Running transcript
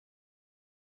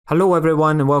Hello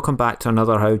everyone and welcome back to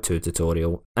another how-to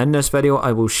tutorial. In this video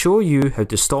I will show you how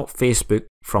to stop Facebook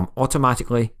from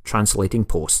automatically translating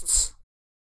posts.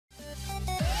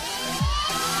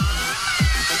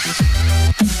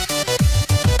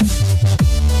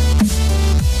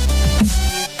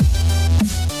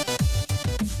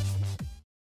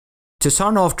 To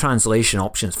turn off translation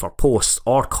options for posts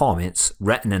or comments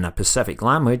written in a specific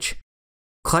language,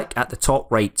 click at the top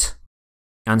right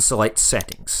and select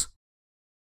Settings.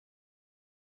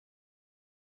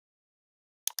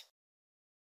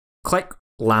 Click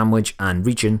Language and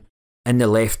Region in the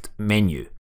left menu.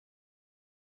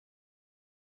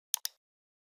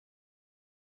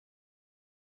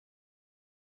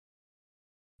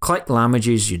 Click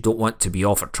languages you don't want to be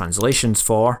offered translations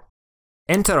for,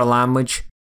 enter a language,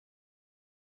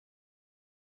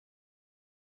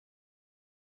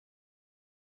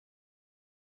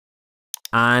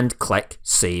 and click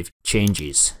Save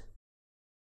Changes.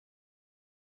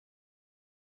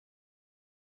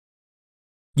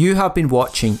 You have been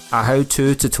watching a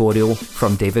how-to tutorial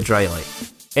from David Reilly.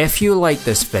 If you like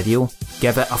this video,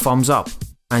 give it a thumbs up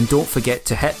and don't forget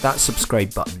to hit that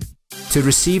subscribe button. To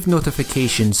receive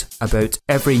notifications about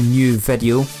every new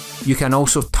video, you can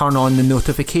also turn on the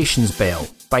notifications bell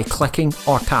by clicking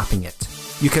or tapping it.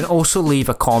 You can also leave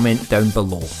a comment down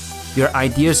below. Your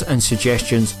ideas and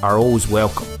suggestions are always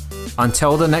welcome.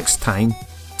 Until the next time,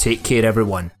 take care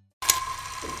everyone.